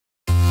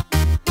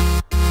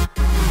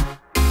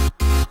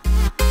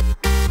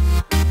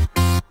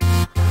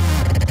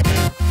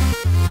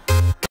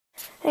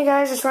Hey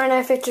guys, it's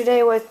Ryan Fit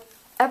today with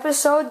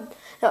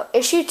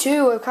issue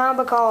 2 of Comic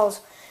Book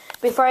Hauls.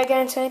 Before I get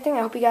into anything,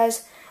 I hope you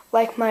guys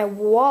like my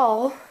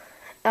wall.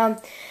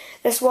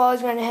 This wall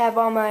is going to have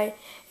all my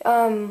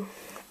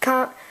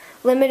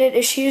limited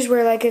issues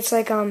where it's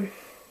like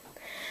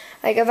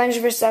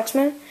Avengers vs.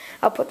 X-Men.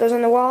 I'll put those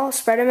on the wall,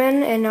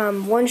 Spider-Man,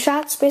 and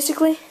one-shots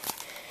basically.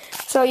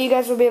 So you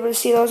guys will be able to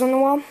see those on the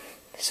wall.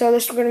 So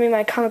this is going to be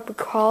my comic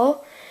book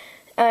haul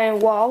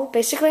and wall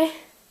basically.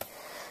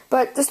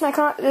 But this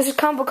is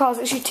Comic Book Hauls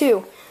issue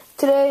 2.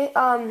 Today,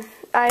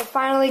 I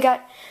finally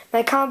got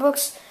my comic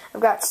books. I've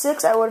got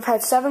 6. I would have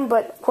had 7,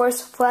 but of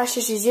course, Flash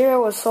issue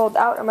 0 was sold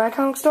out at my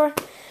comic store.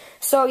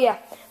 So yeah,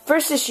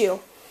 first issue,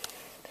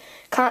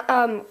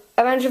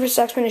 Avengers vs.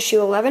 X-Men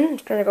issue 11.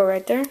 It's gonna go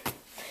right there.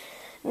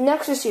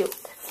 Next issue,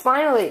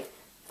 finally,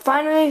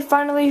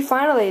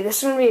 this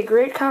is gonna be a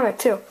great comic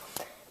too.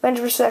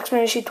 Avengers vs.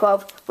 X-Men issue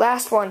 12.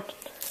 Last one.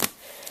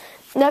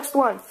 Next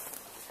one.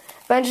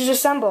 Avengers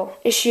Assemble,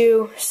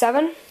 issue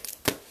 7.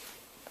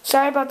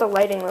 Sorry about the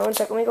lighting though. One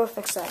second, let me go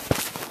fix that.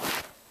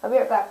 I'll be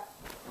right back.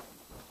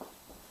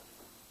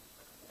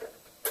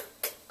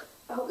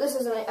 I hope this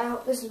is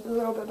a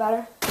little bit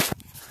better.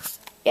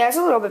 Yeah, it's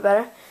a little bit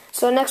better.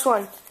 So next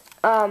one.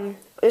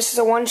 This is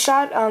a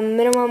one-shot,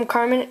 Minimum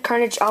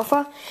Carnage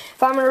Alpha.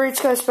 If I'm going to read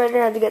Scarlet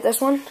Spider, I have to get this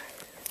one.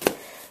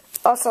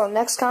 Also,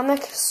 next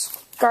comic,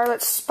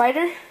 Scarlet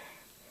Spider,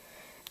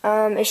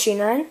 issue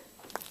 9.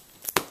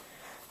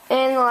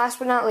 And last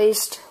but not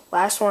least,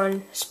 last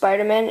one,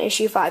 Spider-Man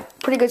issue 5.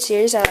 Pretty good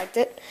series, I liked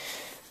it.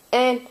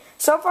 And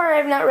so far I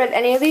have not read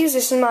any of these.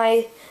 This is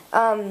my,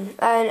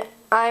 and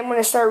I'm going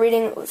to start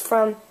reading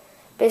from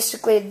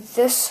basically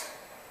this,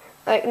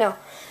 no, I'm going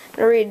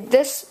to read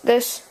this,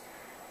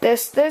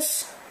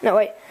 no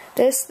wait,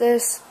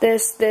 this.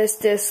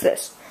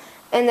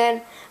 And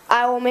then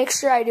I will make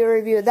sure I do a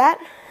review of that.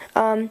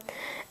 I'll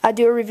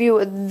do a review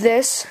of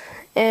this,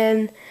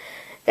 and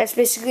that's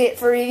basically it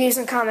for reviews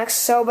and comics.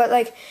 So, but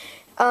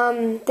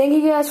thank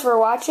you guys for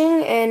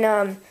watching,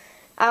 and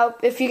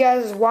if you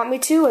guys want me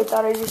to, I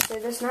thought I'd just say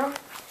this now.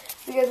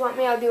 If you guys want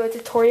me, I'll do a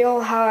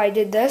tutorial how I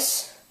did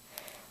this.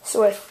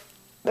 So with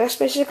this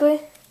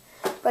basically.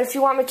 But if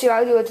you want me to,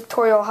 I'll do a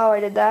tutorial how I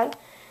did that.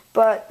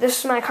 But this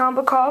is my comic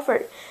book haul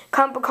for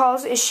Comic Book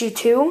Hauls issue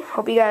 2.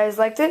 Hope you guys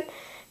liked it.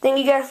 Thank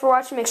you guys for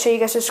watching. Make sure you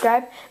guys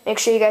subscribe. Make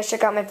sure you guys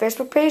check out my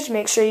Facebook page.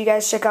 Make sure you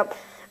guys check out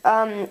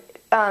Blind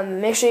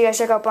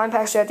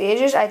Packs Throughout the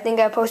Ages. I think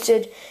I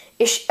posted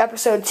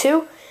episode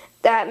 2.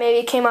 That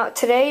maybe came out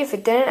today. If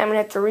it didn't, I'm going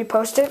to have to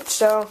repost it.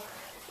 So,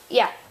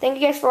 yeah. Thank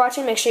you guys for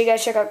watching. Make sure you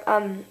guys check out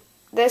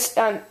this.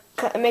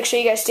 Make sure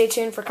you guys stay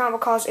tuned for Comic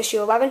Book Hauls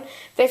issue 11.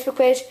 Facebook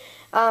page.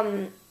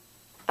 Blind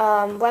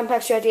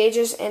Packs Throughout the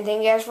Ages. And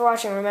thank you guys for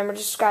watching. Remember to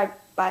subscribe.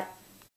 Bye.